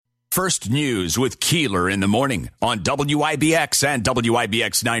First News with Keeler in the morning on WIBX and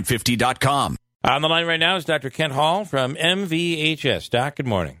WIBX950.com. On the line right now is Dr. Kent Hall from MVHS. Doc, good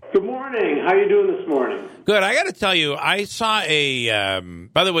morning. Good morning. How are you doing this morning? Good. I got to tell you, I saw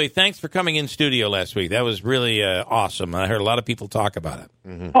by the way, thanks for coming in studio last week. That was really awesome. I heard a lot of people talk about it.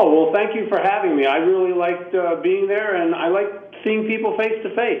 Mm-hmm. Oh, well, thank you for having me. I really liked being there, and I liked seeing people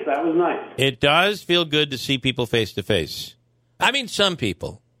face-to-face. That was nice. It does feel good to see people face-to-face. I mean, some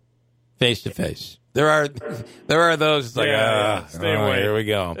people face-to-face. There are those like, stay away. Here we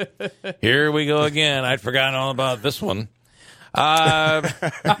go. Here we go again. I'd forgotten all about this one. Talk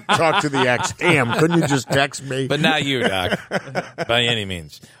to the ex. Damn, couldn't you just text me? But not you, Doc, by any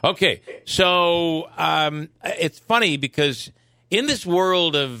means. Okay, so it's funny because in this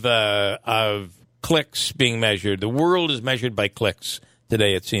world of clicks being measured, the world is measured by clicks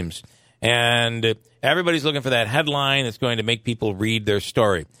today, it seems. And everybody's looking for that headline that's going to make people read their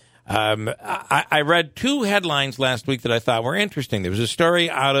story. I read two headlines last week that I thought were interesting. There was a story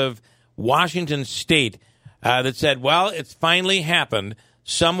out of Washington State that said, well, it's finally happened.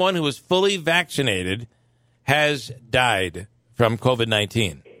 Someone who was fully vaccinated has died from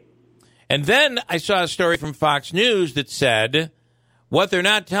COVID-19. And then I saw a story from Fox News that said, what they're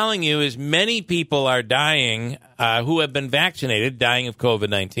not telling you is many people are dying who have been vaccinated, dying of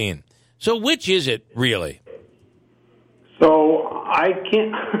COVID-19. So which is it really? So I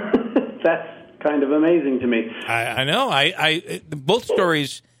can't... That's kind of amazing to me. I know. I both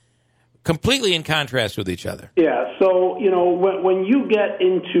stories completely in contrast with each other. Yeah, so, when you get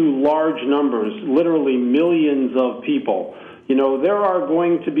into large numbers, literally millions of people, there are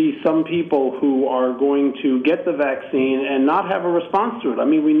going to be some people who are going to get the vaccine and not have a response to it. I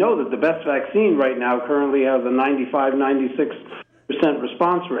mean, we know that the best vaccine right now currently has a 95, 96%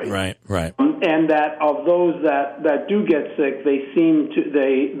 response rate. Right. And that of those that do get sick, they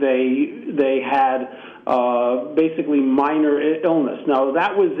had basically minor illness. Now,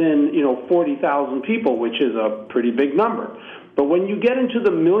 that was in 40,000 people, which is a pretty big number. But when you get into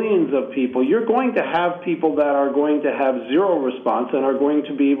the millions of people, you're going to have people that are going to have zero response and are going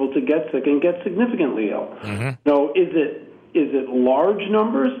to be able to get sick and get significantly ill. Mm-hmm. So is it large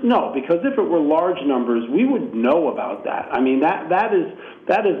numbers? No, because if it were large numbers, we would know about that. I mean, that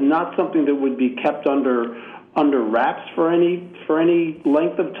is not something that would be kept under wraps for any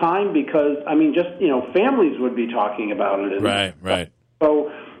length of time, because I mean, just families would be talking about it. Right.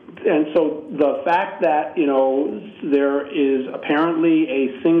 So the fact that there is apparently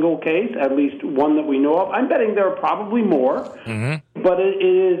a single case, at least one that we know of, I'm betting there are probably more. Mm-hmm. But it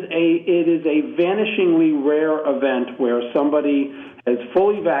is a vanishingly rare event where somebody is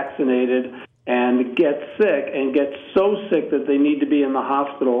fully vaccinated and gets sick and gets so sick that they need to be in the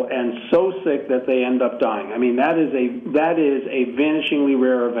hospital and so sick that they end up dying. I mean, that is a vanishingly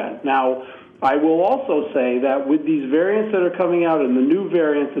rare event. Now, I will also say that with these variants that are coming out and the new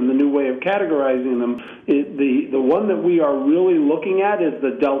variants and the new way of categorizing them, the one that we are really looking at is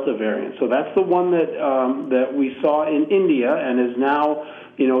the Delta variant. So that's the one that we saw in India and is now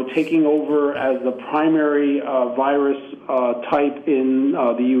taking over as the primary virus type in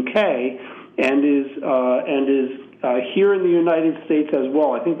the UK and is here in the United States as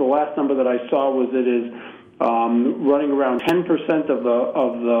well. I think the last number that I saw was it is running around 10% of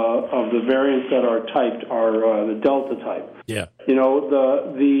the variants that are typed are the Delta type. Yeah. The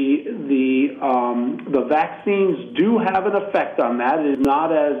vaccines do have an effect on that. It is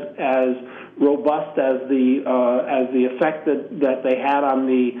not as robust as the effect that they had on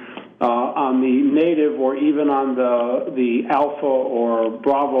the native or even on the Alpha or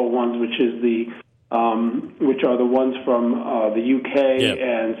Bravo ones, which are the ones from the UK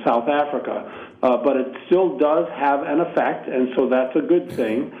and South Africa. But it still does have an effect, and so that's a good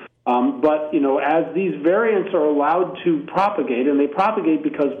thing. But, as these variants are allowed to propagate, and they propagate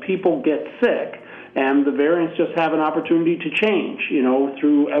because people get sick, and the variants just have an opportunity to change,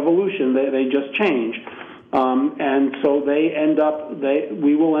 through evolution, they just change. And so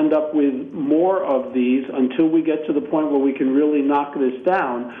we will end up with more of these until we get to the point where we can really knock this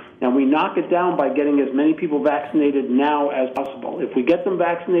down. And we knock it down by getting as many people vaccinated now as possible. If we get them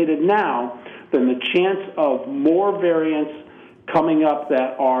vaccinated now, then the chance of more variants coming up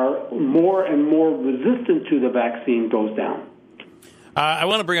that are more and more resistant to the vaccine goes down. I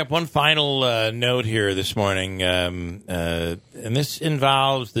want to bring up one final note here this morning, and this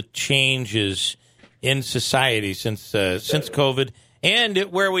involves the changes in society since COVID, and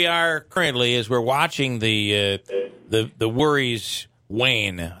where we are currently as we're watching the worries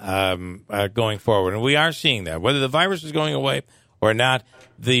wane going forward, and we are seeing that whether the virus is going away or not.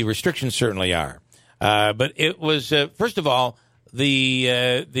 The restrictions certainly are, but it was first of all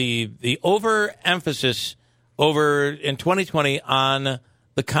the overemphasis over in 2020 on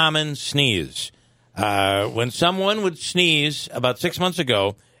the common sneeze. When someone would sneeze about 6 months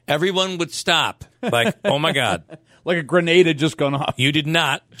ago, everyone would stop. Like, oh my God. Like a grenade had just gone off. You did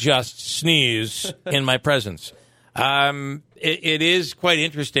not just sneeze in my presence. It is quite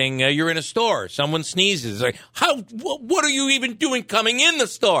interesting. You're in a store. Someone sneezes. Like, what are you even doing coming in the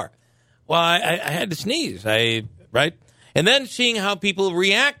store? Well, I had to sneeze. Right? And then seeing how people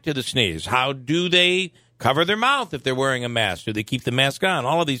react to the sneeze. How do they cover their mouth if they're wearing a mask? Do they keep the mask on?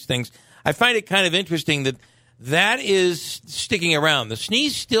 All of these things. I find it kind of interesting that is sticking around. The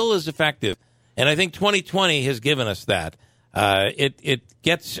sneeze still is effective. And I think 2020 has given us that. It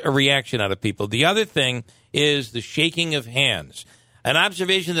gets a reaction out of people. The other thing is the shaking of hands. An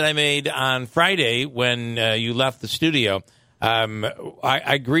observation that I made on Friday when you left the studio,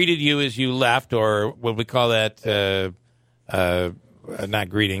 I greeted you as you left, or what we call that, not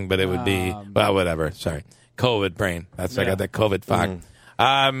greeting, but it would be, well, whatever. Sorry. COVID brain. I got that COVID fog.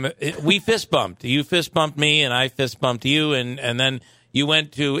 We fist bumped. You fist bumped me, and I fist bumped you, and then you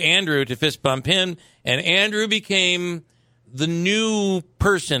went to Andrew to fist bump him, and Andrew became the new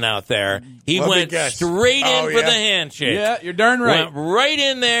person out there. He went straight in for the handshake. Yeah, you're darn right. Went right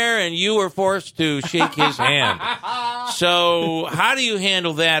in there, and you were forced to shake his hand. So how do you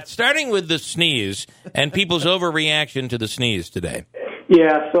handle that, starting with the sneeze and people's overreaction to the sneeze today?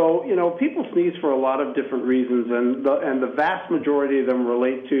 Yeah, so, people sneeze for a lot of different reasons, and the vast majority of them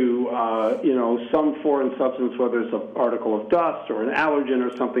relate to, some foreign substance, whether it's an particle of dust or an allergen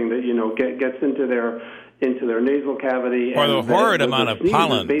or something that, gets into their nasal cavity. Or the horrid amount of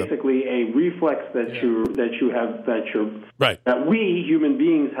pollen. Is basically a reflex that we human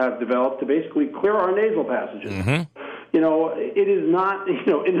beings have developed to basically clear our nasal passages. Mm-hmm. It is not,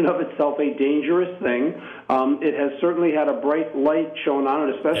 in and of itself a dangerous thing. It has certainly had a bright light shown on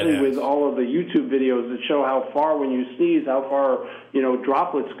it, especially with all of the YouTube videos that show how far, when you sneeze, how far,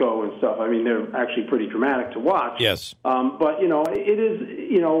 droplets go and stuff. I mean, they're actually pretty dramatic to watch. Yes. But, it is,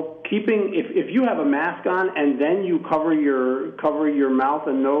 keeping, if you have a mask on and then you cover your mouth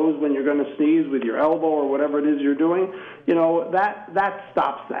and nose when you're going to sneeze with your elbow or whatever it is you're doing, that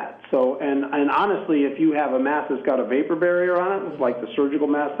stops that. So, and honestly, if you have a mask that's got a vapor barrier on it, like the surgical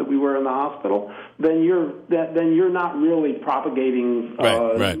mask that we wear in the hospital, then you're not really propagating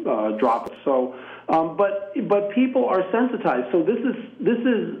droplets. So, but people are sensitized. So this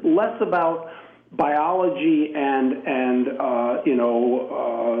is less about biology and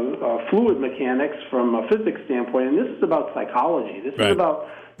fluid mechanics from a physics standpoint, and this is about psychology. This is about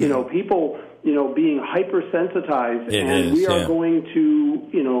people being hypersensitized, and we are going to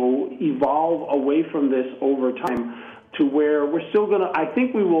evolve away from this over time to where we're still going to. I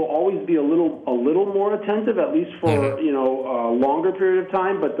think we will always be a little more attentive, at least for a longer period of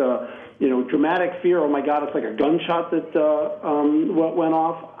time. But the dramatic fear, oh my God, it's like a gunshot that went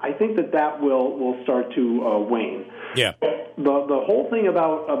off. I think that will start to wane. Yeah. The whole thing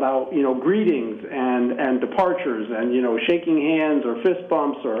about greetings and departures and shaking hands or fist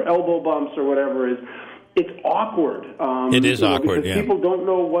bumps or elbow bumps or whatever it's awkward. It is awkward, because people don't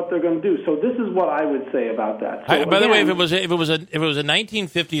know what they're going to do. So this is what I would say about that. So by the way, if it was a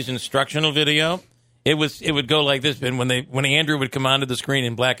 1950s instructional video, it would go like this. And when Andrew would come onto the screen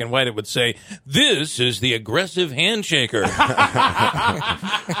in black and white, it would say, "This is the aggressive handshaker."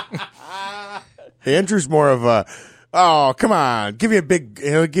 Andrew's more of a, oh, come on,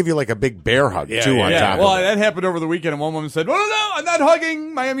 he'll give you like a big bear hug, too, on top well, of it. that happened over the weekend, and one woman said, no, I'm not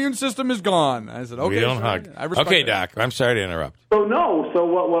hugging. My immune system is gone. I said, okay. We don't hug. Okay, Doc, I'm sorry to interrupt. So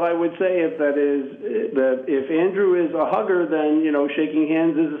what I would say is that if Andrew is a hugger, then, shaking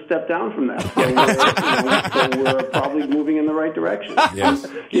hands is a step down from that. So we're probably moving in the right direction. Yes.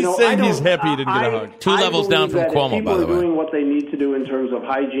 He's saying he's happy he didn't get a hug. 2 levels down from Cuomo, by the way. People are doing what they need to do in terms of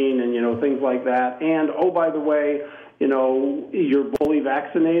hygiene and, things like that. And, oh, by the way, you're fully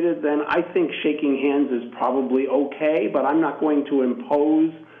vaccinated, then I think shaking hands is probably okay, but I'm not going to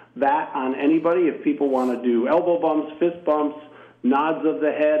impose that on anybody. If people want to do elbow bumps, fist bumps, nods of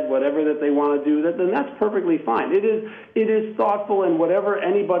the head, whatever that they want to do, then that's perfectly fine. It is thoughtful, and whatever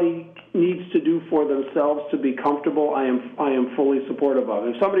anybody needs to do for themselves to be comfortable, I am fully supportive of.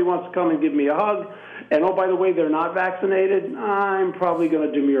 If somebody wants to come and give me a hug, and oh, by the way, they're not vaccinated, I'm probably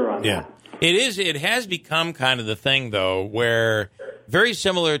going to demur on that. It has become kind of the thing, though, where very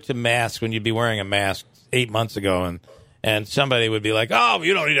similar to masks, when you'd be wearing a mask 8 months ago, and somebody would be like, "Oh,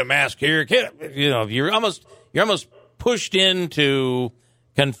 you don't need a mask here, kid." You're almost pushed into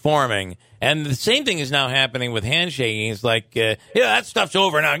conforming. And the same thing is now happening with handshaking. It's like, that stuff's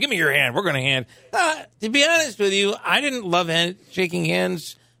over now. Give me your hand. We're going to hand. To be honest with you, I didn't love shaking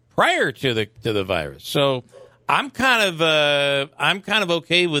hands prior to the virus. So I'm kind of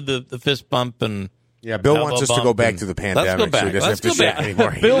okay with the fist bump and. Yeah, Bill wants us to go back to the pandemic. Let's go back. So he doesn't have to shake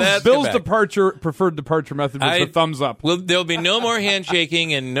anymore. Bill's preferred departure method was the thumbs up. Well, there'll be no more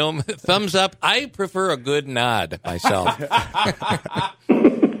handshaking and no thumbs up. I prefer a good nod myself.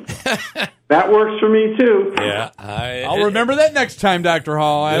 That works for me, too. Yeah, I'll remember that next time, Dr.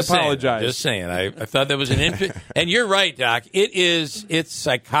 Hall. I apologize. Just saying. I thought that was an interesting. And you're right, Doc. It's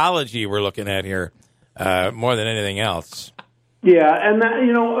psychology we're looking at here more than anything else. Yeah, and that,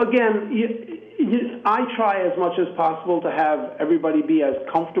 again, I try as much as possible to have everybody be as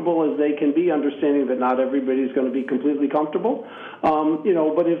comfortable as they can be, understanding that not everybody's going to be completely comfortable.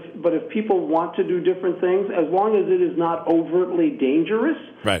 But if people want to do different things, as long as it is not overtly dangerous,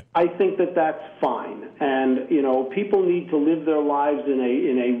 right. I think that that's fine. And people need to live their lives in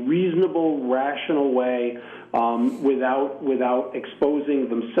a reasonable, rational way, without exposing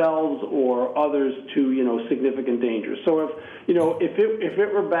themselves or others to significant danger. So if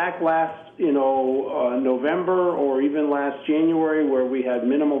it were back last November or even last January, where we had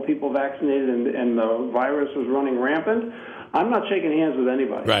minimal people vaccinated and the virus was running rampant, I'm not shaking hands with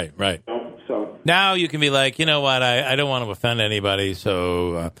anybody. Right. So now you can be like, you know what, I don't want to offend anybody,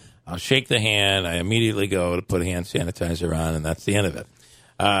 so I'll shake the hand. I immediately go to put hand sanitizer on, and that's the end of it.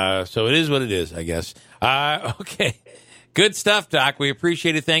 So it is what it is, I guess. Okay. Good stuff, Doc. We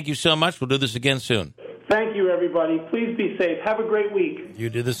appreciate it. Thank you so much. We'll do this again soon. Thank you, everybody. Please be safe. Have a great week. You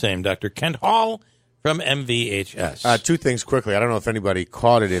do the same. Dr. Kent Hall from MVHS. Two things quickly. I don't know if anybody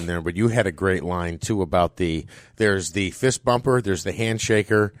caught it in there, but you had a great line, too, about there's the fist bumper, there's the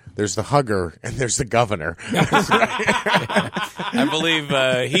handshaker, there's the hugger, and there's the governor. I believe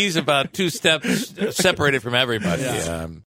he's about 2 steps separated from everybody. Yeah.